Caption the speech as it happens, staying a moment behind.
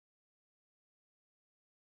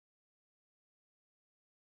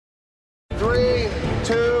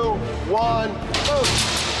2, 1, move.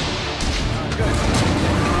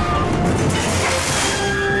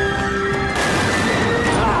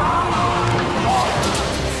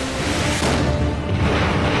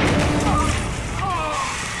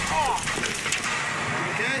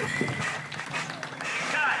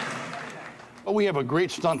 We have a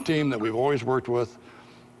great stunt team that we've always worked with.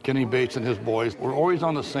 Kenny Bates and his boys. We're always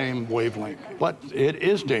on the same wavelength, but it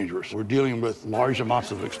is dangerous. We're dealing with large amounts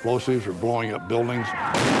of explosives. We're blowing up buildings.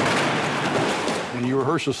 When you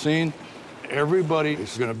rehearse a scene, everybody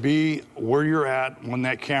is going to be where you're at when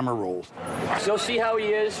that camera rolls. So see how he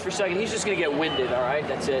is for a second. He's just going to get winded, all right?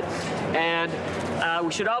 That's it. And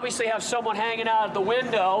we should obviously have someone hanging out at the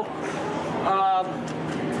window,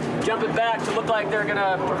 jumping back to look like they're going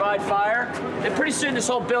to provide fire. And pretty soon this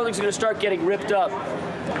whole building's going to start getting ripped up.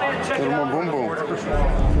 Check it out. Boom, boom.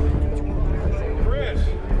 Chris.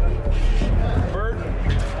 Bert.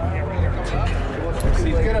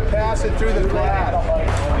 He's gonna pass it through the glass.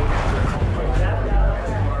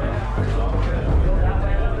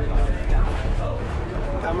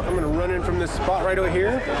 I'm gonna run in from this spot right over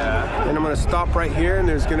here, and I'm gonna stop right here, and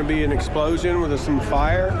there's gonna be an explosion with some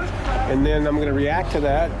fire, and then I'm gonna react to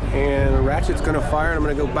that, and the ratchet's gonna fire, and I'm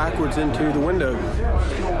gonna go backwards into the window.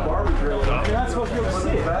 You're not supposed to be able to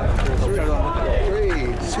see it. 3,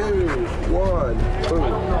 2, 1, boom.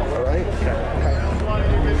 All right?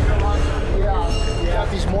 Yeah,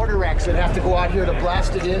 these mortar racks that have to go out here to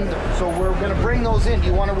blast it in. So we're going to bring those in. Do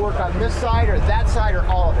you want to work on this side or that side or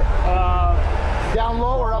all of it? Down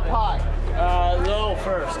low or up high? Low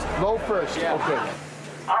first. Low first, yeah. Okay.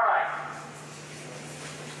 All right.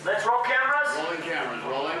 Let's roll cameras. Rolling cameras,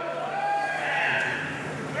 rolling.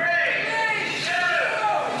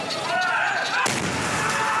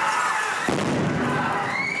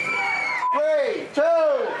 3, 2,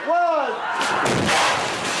 1.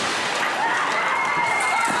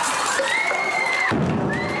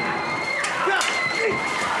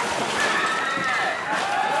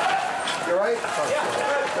 You all right?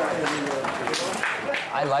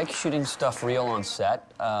 I like shooting stuff real on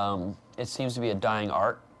set. It seems to be a dying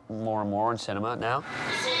art more and more in cinema now.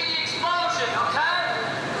 You see the explosion, okay?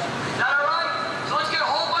 Is that all right? So let's get a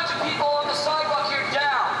whole bunch of people on the sidewalk here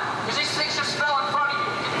down, because these things just fell in front of you.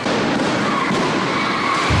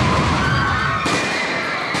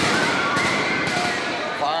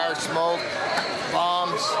 Fire, smoke,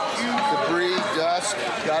 bombs, debris, dust,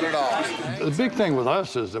 got it all. The big thing with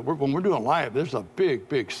us is that when we're doing live, there's a big,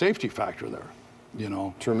 big safety factor there, you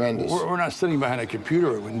know. Tremendous. We're not sitting behind a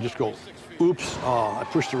computer and just go, oops, I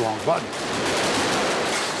pushed the wrong button.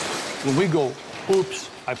 When we go, oops,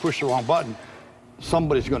 I pushed the wrong button,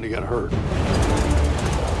 somebody's going to get hurt.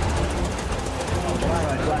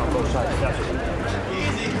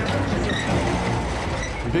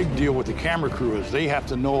 The big deal with the camera crew is they have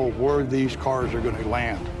to know where these cars are going to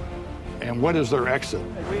land and what is their exit.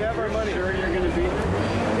 We have our money. Sure, you're going to be here.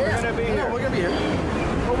 We're going to be here. We're going to be here.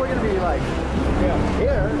 What we're going to be like? Yeah.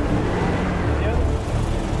 Here.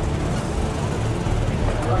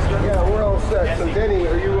 Yeah, we're all set. So, Denny,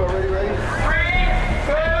 are you already ready? 3,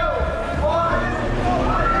 2, 1.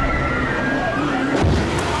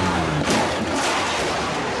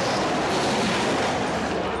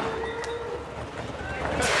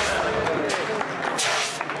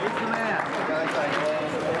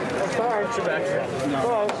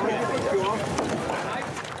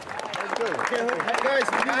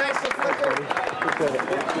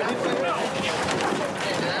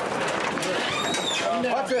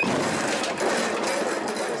 Watch it.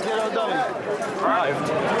 Let's get all done.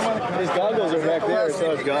 His goggles are back there.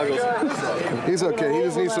 So his goggles. He's okay. He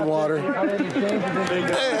just needs some water. Hey,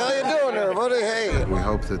 how you doing there, buddy? Hey. We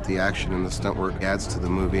hope that the action and the stunt work adds to the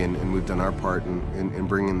movie, and we've done our part in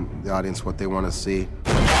bringing the audience what they want to see.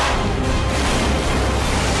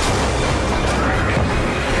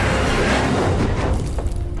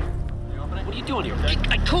 What are you doing here?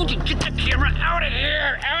 I told you, get that camera out of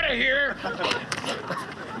here! Out of here!